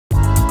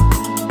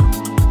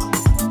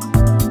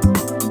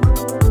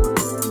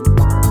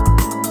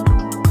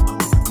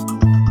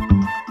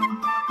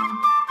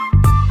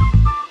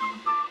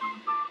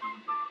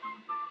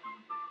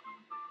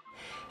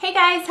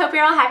hope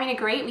you're all having a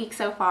great week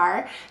so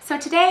far. So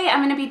today I'm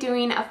going to be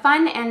doing a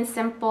fun and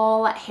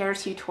simple hair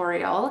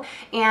tutorial,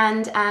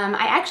 and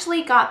I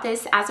actually got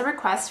this as a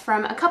request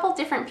from a couple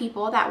different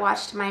people that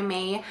watched my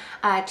May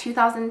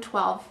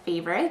 2012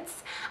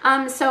 favorites.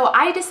 So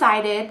I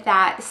decided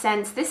that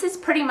since this is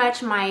pretty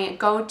much my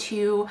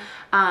go-to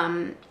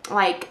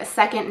like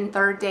second and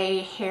third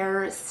day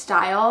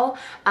hairstyle,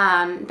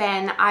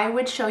 then I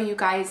would show you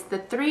guys the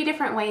 3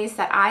 different ways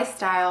that I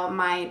style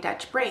my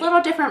Dutch braid. It's a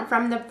little different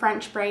from the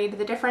French braid.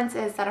 The difference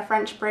is that a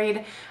French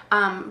braid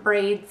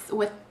braids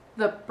with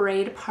the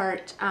braid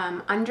part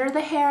under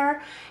the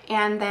hair,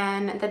 and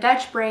then the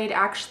Dutch braid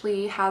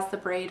actually has the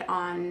braid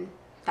on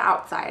the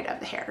outside of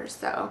the hair.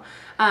 So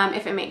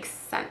if it makes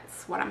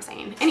sense what I'm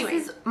saying.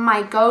 Anyways, this is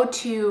my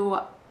go-to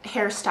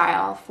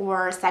hairstyle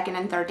for second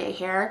and third day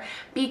hair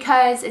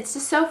because it's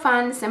just so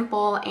fun,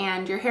 simple,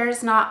 and your hair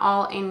is not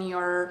all in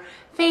your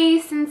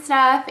face and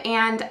stuff.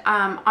 And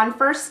on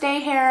first day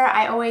hair,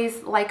 I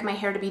always like my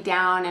hair to be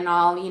down and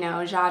all, you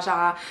know,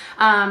 zha-zha.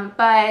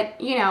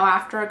 But, you know,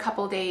 after a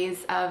couple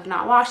days of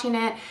not washing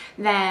it,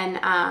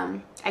 then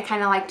I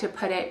kind of like to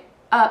put it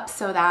up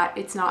so that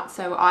it's not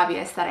so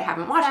obvious that I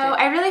haven't washed it.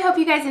 I really hope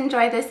you guys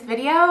enjoy this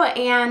video,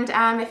 and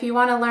if you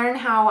want to learn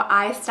how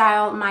I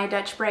style my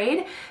Dutch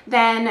braid,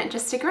 then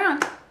just stick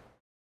around.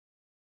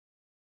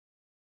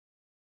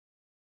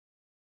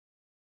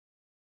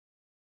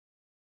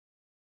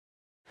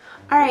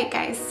 Alright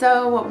guys,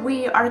 so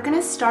we are going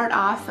to start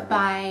off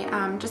by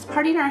just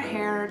parting our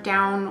hair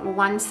down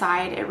one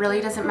side. It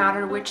really doesn't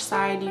matter which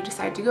side you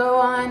decide to go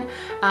on,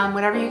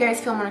 whatever you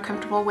guys feel more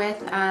comfortable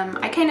with.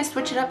 I kind of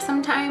switch it up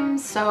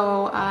sometimes,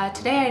 so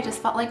today I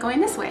just felt like going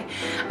this way.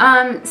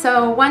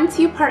 So once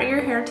you part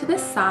your hair to the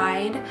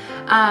side,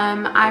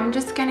 I'm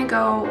just going to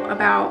go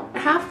about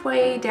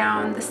halfway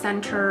down the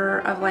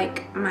center of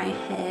like my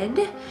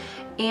head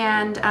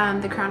and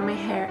the crown of my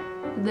hair,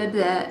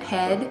 the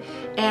head,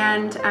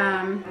 and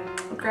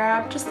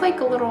grab just like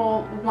a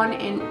little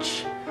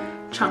 1-inch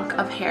chunk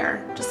of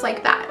hair, just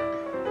like that.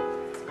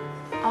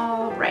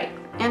 All right,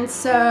 and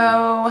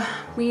so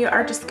we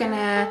are just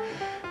gonna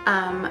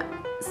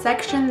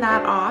section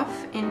that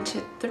off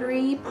into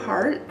 3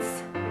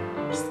 parts,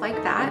 just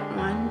like that,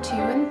 1, 2,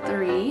 and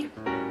 3.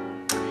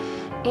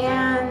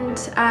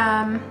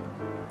 And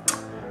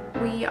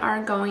we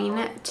are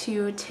going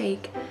to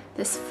take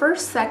this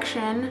first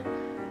section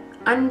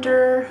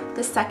under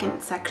the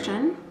second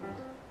section.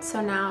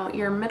 So now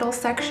your middle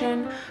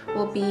section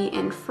will be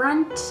in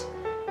front,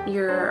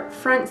 your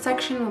front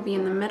section will be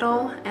in the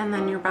middle, and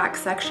then your back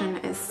section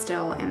is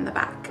still in the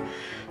back.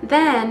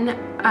 Then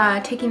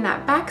taking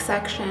that back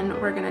section,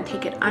 we're going to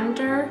take it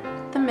under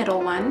the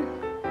middle one.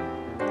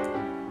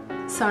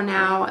 So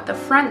now the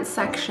front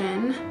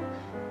section,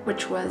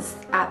 which was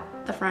at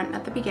the front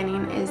at the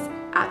beginning, is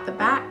at the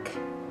back.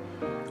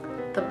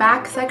 The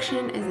back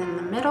section is in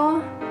the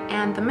middle,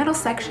 and the middle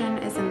section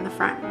is in the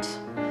front.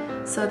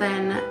 So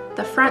then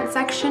the front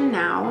section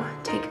now,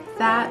 take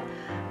that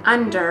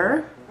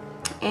under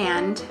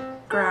and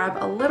grab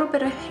a little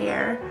bit of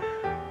hair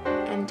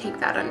and take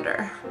that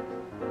under,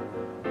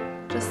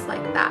 just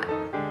like that.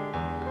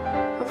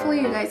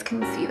 Hopefully you guys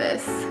can see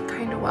this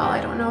kind of well.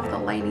 I don't know if the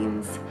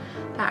lighting's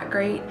that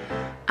great.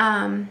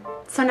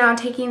 So now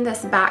taking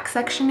this back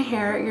section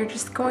hair, you're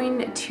just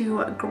going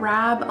to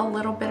grab a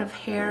little bit of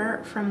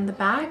hair from the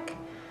back,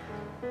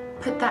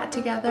 put that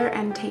together,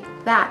 and take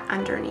that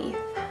underneath.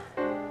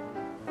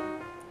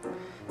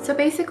 So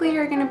basically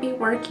you're going to be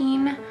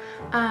working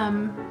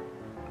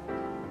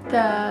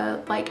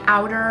the like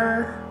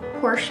outer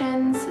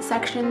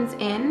sections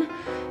in,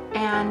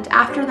 and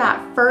after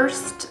that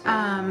first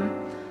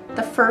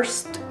the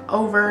first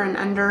over and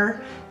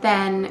under,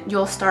 then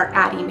you'll start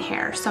adding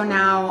hair. So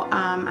now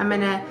I'm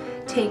gonna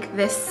take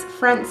this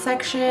front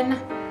section,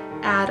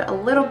 add a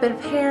little bit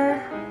of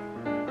hair,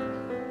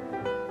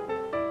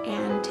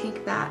 and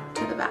take that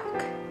to the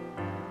back,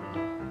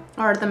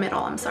 or the middle,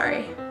 I'm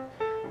sorry.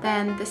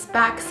 Then this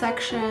back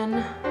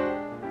section,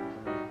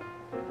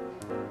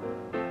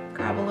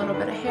 grab a little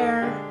bit of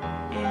hair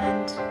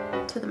and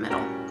to the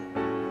middle.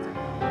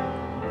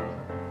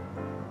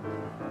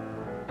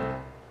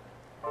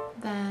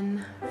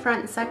 Then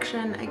front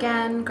section,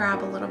 again,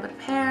 grab a little bit of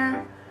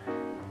hair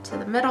to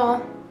the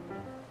middle.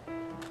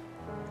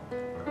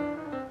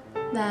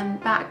 Then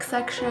back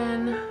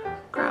section,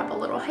 grab a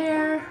little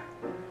hair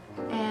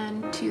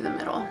and to the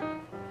middle.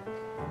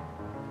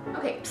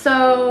 Okay,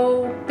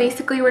 so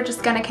basically we're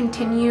just gonna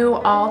continue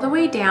all the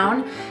way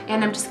down,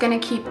 and I'm just gonna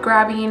keep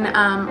grabbing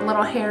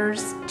little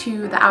hairs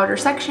to the outer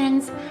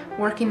sections,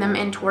 working them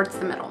in towards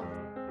the middle.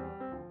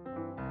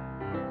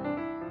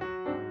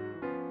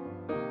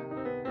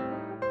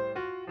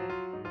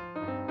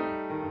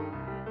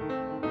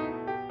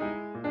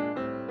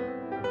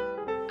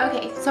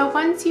 Okay, so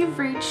once you've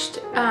reached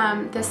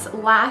this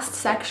last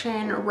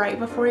section right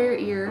before your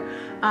ear,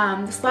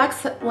 this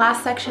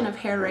last section of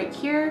hair right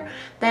here,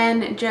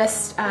 then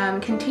just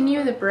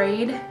continue the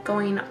braid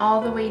going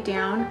all the way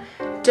down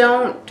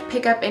don't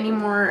pick up any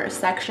more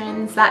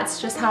sections.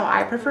 That's just how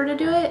I prefer to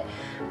do it.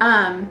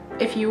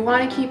 If you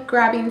want to keep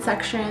grabbing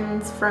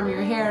sections from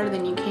your hair,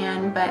 then you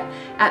can, but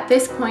at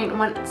this point,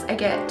 once I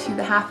get to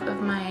the half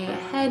of my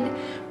head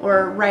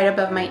or right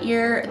above my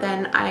ear,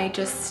 then I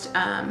just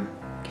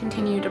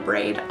continue to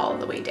braid all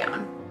the way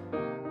down.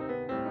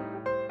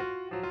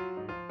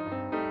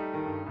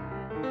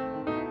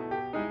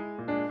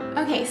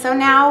 Okay, so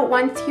now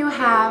once you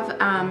have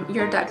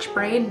your Dutch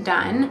braid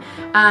done,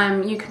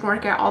 you can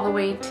work it all the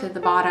way to the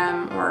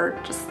bottom or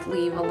just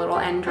leave a little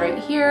end right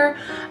here.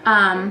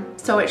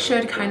 So it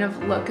should kind of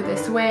look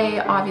this way.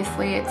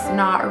 Obviously it's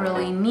not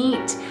really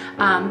neat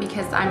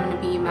because I'm going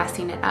to be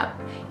messing it up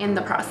in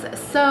the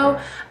process.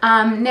 So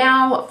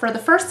now for the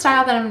first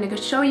style that I'm going to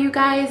show you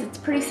guys, it's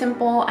pretty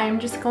simple. I'm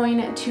just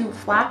going to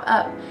flap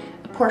up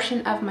a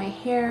portion of my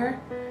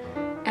hair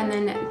and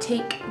then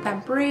take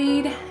that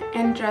braid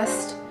and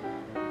just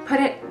put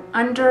it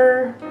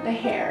under the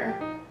hair.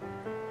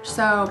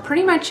 So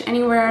pretty much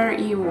anywhere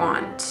you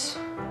want.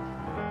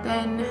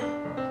 Then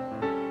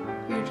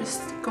you're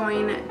just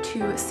going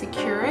to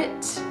secure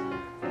it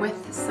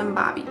with some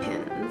bobby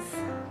pins.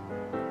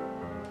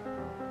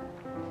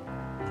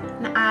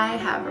 And I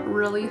have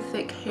really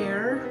thick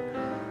hair,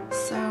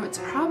 so it's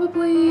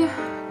probably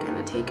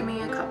gonna take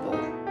me a couple.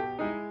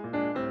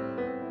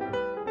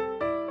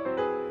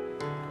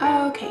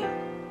 Okay.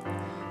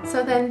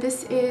 So then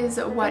this is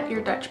what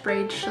your Dutch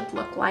braid should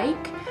look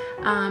like.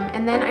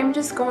 And then I'm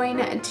just going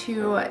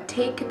to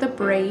take the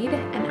braid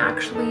and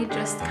actually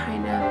just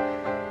kind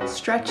of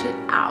stretch it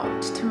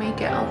out to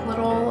make it a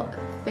little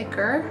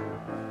thicker.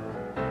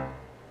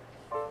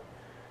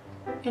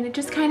 And it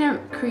just kind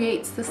of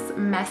creates this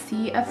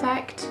messy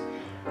effect,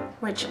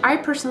 which I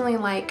personally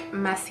like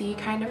messy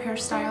kind of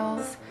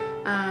hairstyles.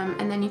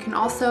 And then you can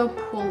also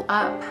pull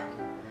up.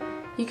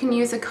 You can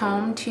use a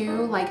comb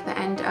too, like the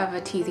end of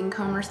a teasing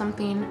comb or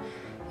something,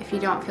 if you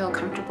don't feel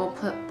comfortable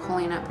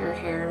pulling up your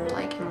hair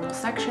like in little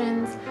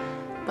sections.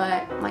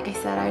 But like I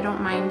said, I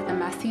don't mind the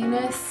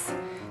messiness,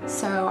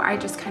 so I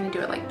just kind of do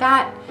it like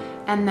that.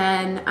 And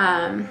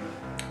then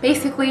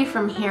basically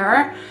from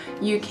here,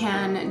 you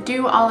can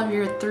do all of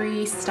your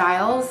 3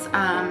 styles.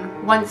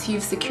 Once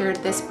you've secured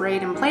this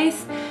braid in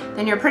place,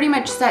 then you're pretty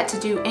much set to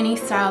do any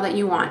style that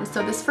you want.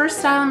 So this first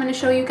style I'm going to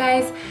show you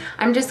guys,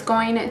 I'm just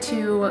going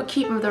to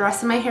keep the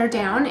rest of my hair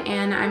down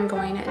and I'm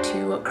going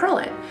to curl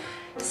it.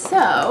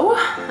 So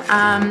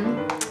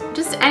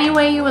just any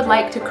way you would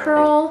like to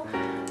curl,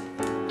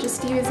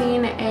 just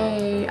using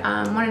a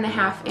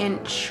 1.5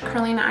 inch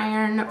curling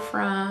iron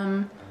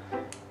from,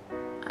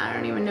 I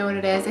don't even know what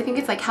it is. I think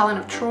it's like Helen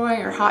of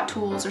Troy or Hot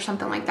Tools or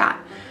something like that.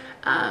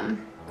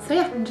 So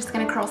yeah, I'm just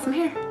gonna curl some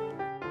hair.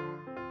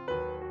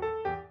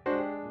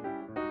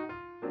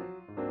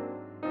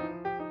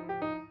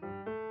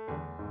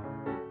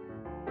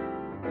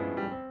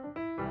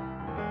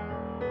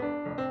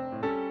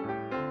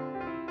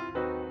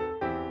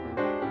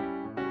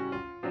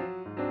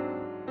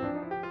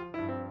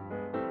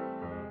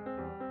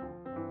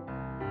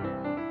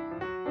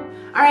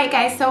 Alright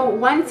guys, so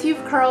once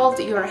you've curled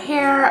your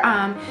hair,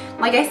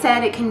 like I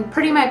said, it can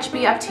pretty much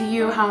be up to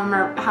you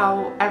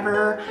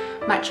however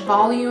much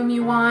volume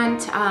you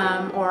want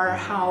or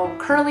how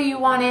curly you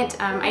want it.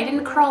 I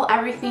didn't curl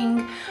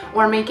everything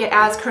or make it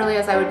as curly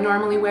as I would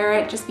normally wear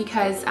it just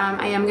because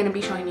I am going to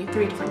be showing you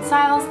 3 different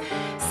styles.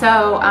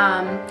 So,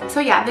 so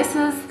yeah, this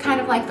is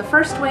kind of like the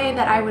first way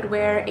that I would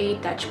wear a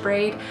Dutch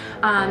braid.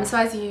 So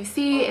as you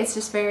see, it's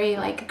just very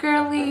like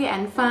girly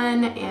and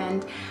fun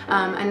and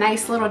a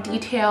nice little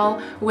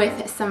detail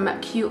with some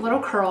cute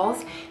little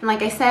curls. And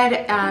like I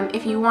said,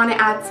 if you want to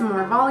add some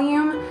more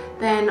volume,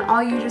 then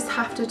all you just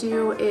have to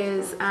do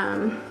is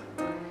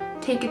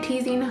take a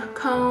teasing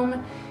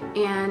comb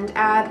and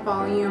add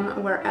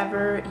volume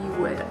wherever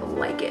you would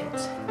like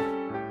it.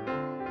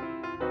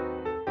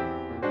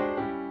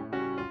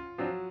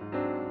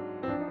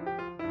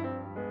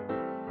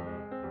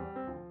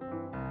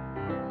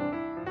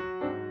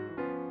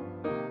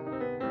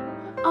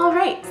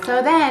 Alright,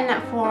 so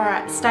then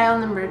for style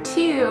number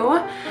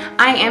 2,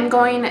 I am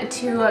going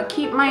to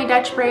keep my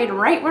Dutch braid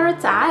right where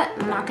it's at.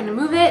 I'm not going to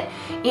move it,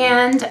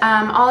 and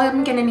all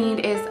I'm going to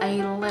need is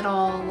a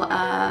little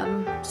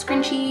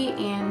scrunchie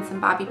and some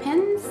bobby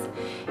pins,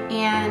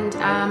 and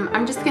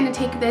I'm just going to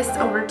take this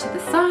over to the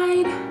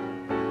side.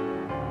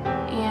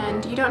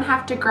 And you don't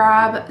have to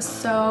grab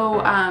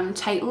so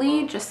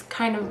tightly, just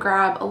kind of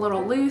grab a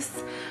little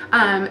loose.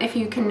 If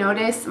you can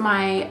notice,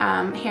 my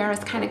hair is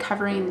kind of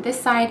covering this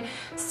side,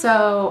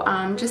 so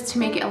just to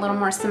make it a little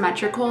more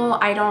symmetrical,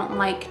 I don't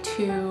like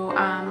to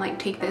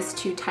take this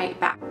too tight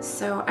back.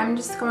 So I'm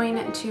just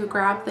going to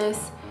grab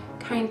this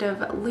kind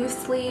of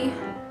loosely,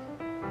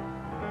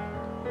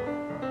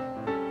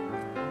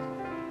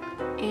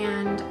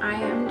 and I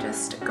am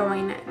just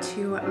going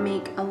to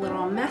make a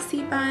little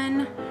messy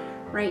bun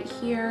right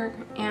here.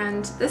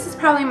 And this is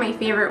probably my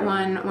favorite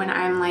one when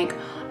I'm like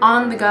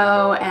on the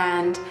go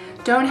and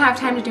don't have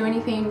time to do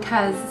anything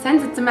because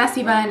since it's a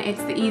messy bun,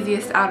 it's the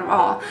easiest out of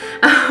all.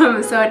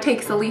 So it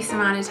takes the least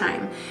amount of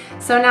time.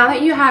 So now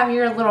that you have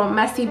your little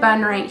messy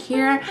bun right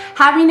here,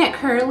 having it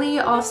curly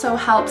also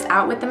helps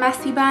out with the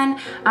messy bun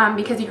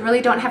because you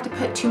really don't have to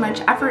put too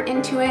much effort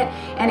into it,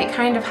 and it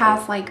kind of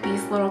has like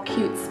these little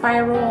cute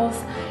spirals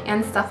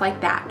and stuff like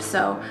that.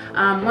 So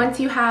once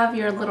you have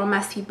your little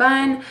messy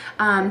bun,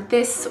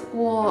 this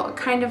will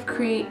kind of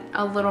create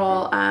a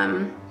little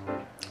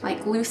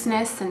like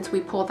looseness since we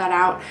pulled that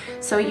out.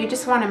 So you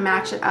just want to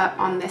match it up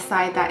on this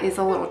side that is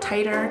a little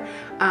tighter.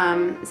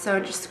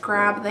 So just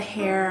grab the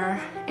hair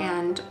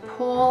and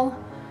pull.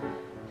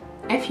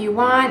 If you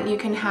want, you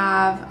can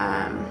have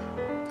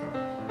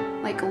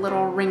like a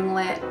little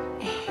ringlet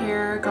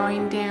hair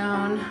going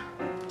down.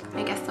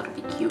 I guess that'll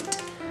be cute.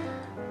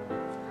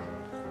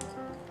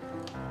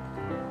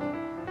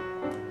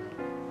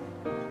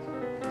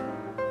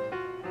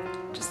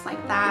 Just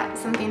like that,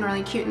 something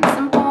really cute and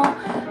simple.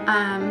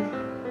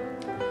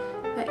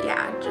 But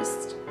yeah,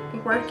 just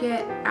work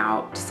it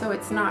out so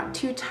it's not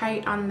too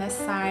tight on this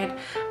side.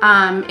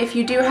 If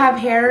you do have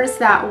hairs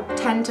that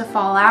tend to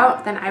fall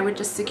out, then I would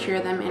just secure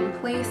them in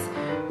place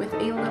with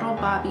a little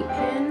bobby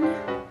pin.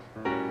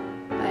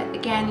 But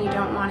again, you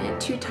don't want it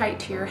too tight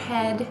to your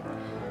head.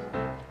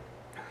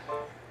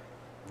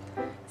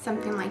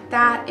 Something like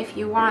that. If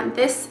you want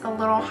this a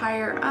little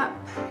higher up,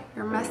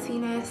 your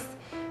messiness,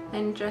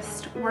 then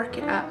just work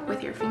it up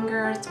with your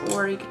fingers,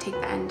 or you could take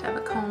the end of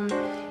a comb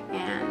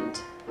and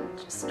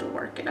just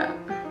work it up.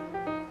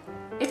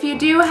 If you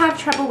do have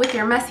trouble with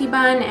your messy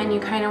bun and you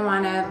kind of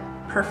want to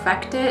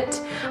perfect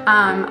it,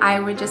 I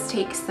would just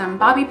take some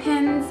bobby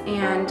pins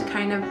and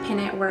kind of pin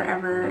it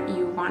wherever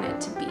you want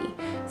it to be.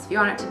 So if you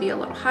want it to be a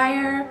little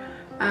higher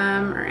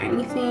or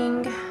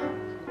anything,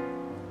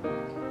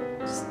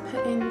 just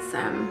put in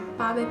some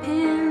bobby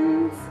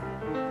pins.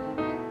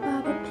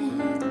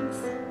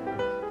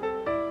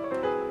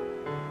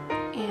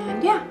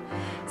 And yeah,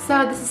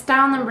 so this is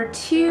style number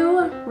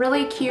 2,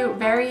 really cute,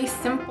 very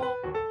simple.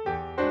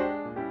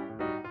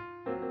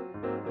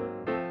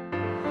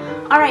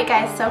 Alright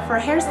guys, so for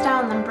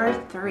hairstyle number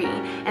 3,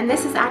 and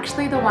this is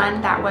actually the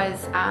one that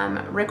was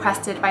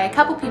requested by a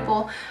couple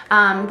people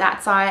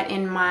that saw it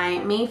in my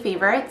May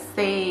favorites.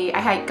 I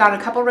had got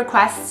a couple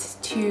requests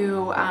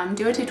to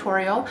do a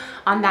tutorial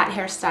on that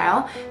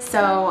hairstyle.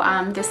 So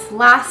this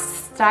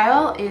last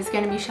style is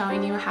going to be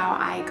showing you how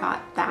I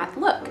got that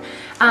look.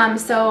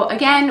 So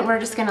again, we're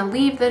just going to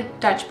leave the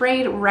Dutch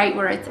braid right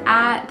where it's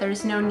at.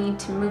 There's no need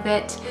to move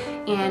it.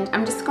 And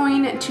I'm just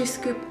going to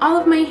scoop all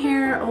of my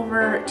hair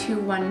over to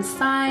one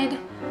side.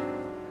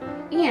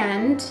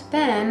 And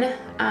then,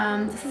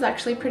 this is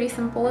actually pretty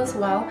simple as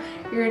well.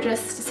 You're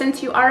just,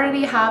 since you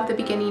already have the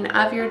beginning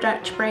of your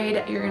Dutch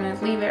braid, you're going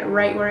to leave it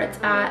right where it's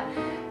at.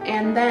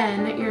 And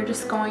then you're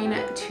just going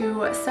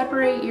to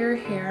separate your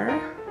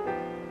hair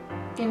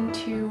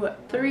into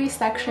 3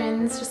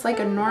 sections, just like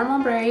a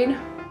normal braid.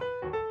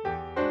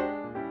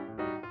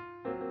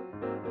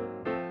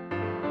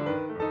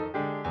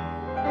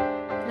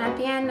 And at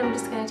the end, I'm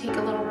just going to take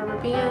a little rubber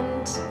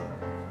band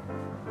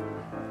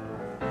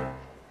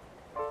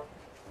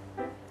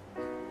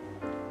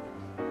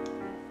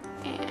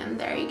and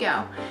there you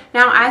go.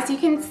 Now, as you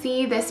can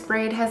see, this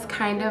braid has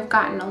kind of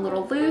gotten a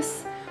little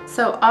loose.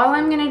 So all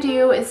I'm going to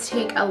do is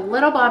take a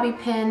little bobby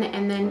pin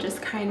and then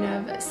just kind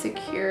of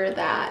secure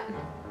that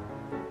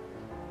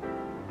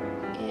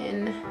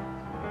in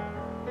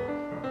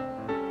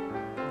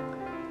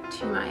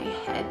to my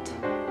head,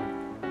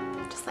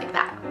 just like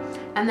that.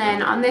 And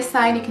then on this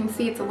side, you can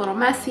see it's a little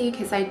messy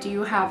because I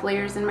do have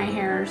layers in my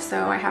hair,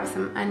 so I have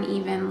some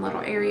uneven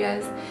little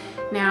areas.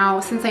 Now,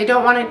 since I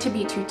don't want it to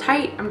be too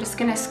tight, I'm just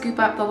gonna scoop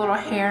up the little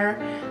hair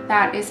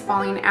that is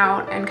falling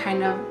out and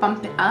kind of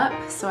bump it up.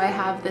 So I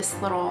have this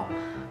little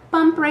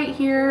bump right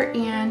here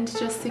and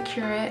just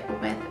secure it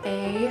with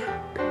a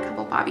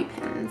couple bobby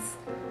pins.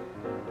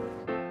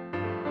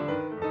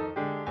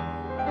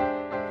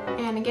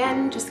 And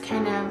again, just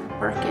kind of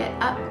work it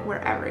up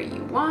wherever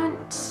you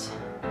want.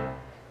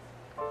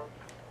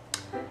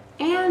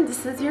 And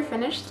this is your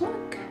finished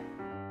look.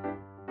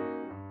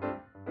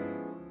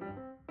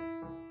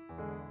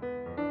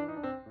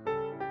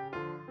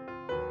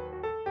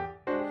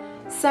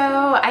 So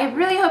I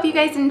really hope you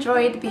guys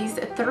enjoyed these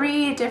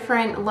 3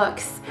 different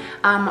looks.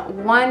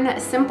 1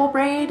 simple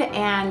braid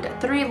and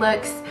 3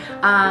 looks.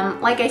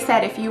 Like I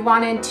said, if you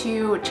wanted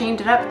to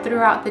change it up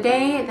throughout the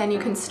day, then you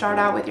can start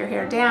out with your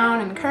hair down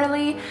and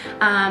curly.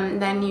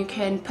 Then you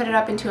can put it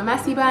up into a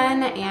messy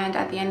bun, and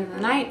at the end of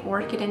the night,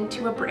 work it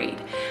into a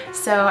braid.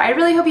 So I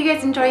really hope you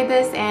guys enjoyed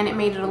this, and it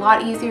made it a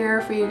lot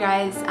easier for you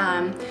guys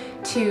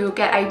to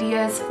get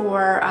ideas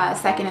for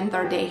second and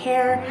third day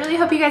hair. I really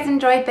hope you guys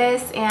enjoyed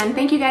this, and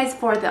thank you guys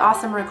for the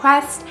awesome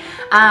request.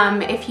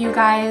 If you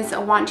guys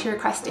want to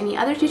request any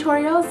other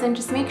tutorials, then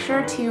just make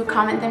sure to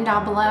comment them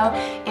down below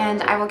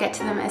and I will get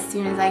to them as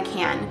soon as I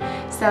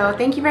can. So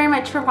thank you very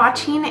much for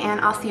watching, and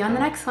I'll see you on the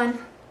next one.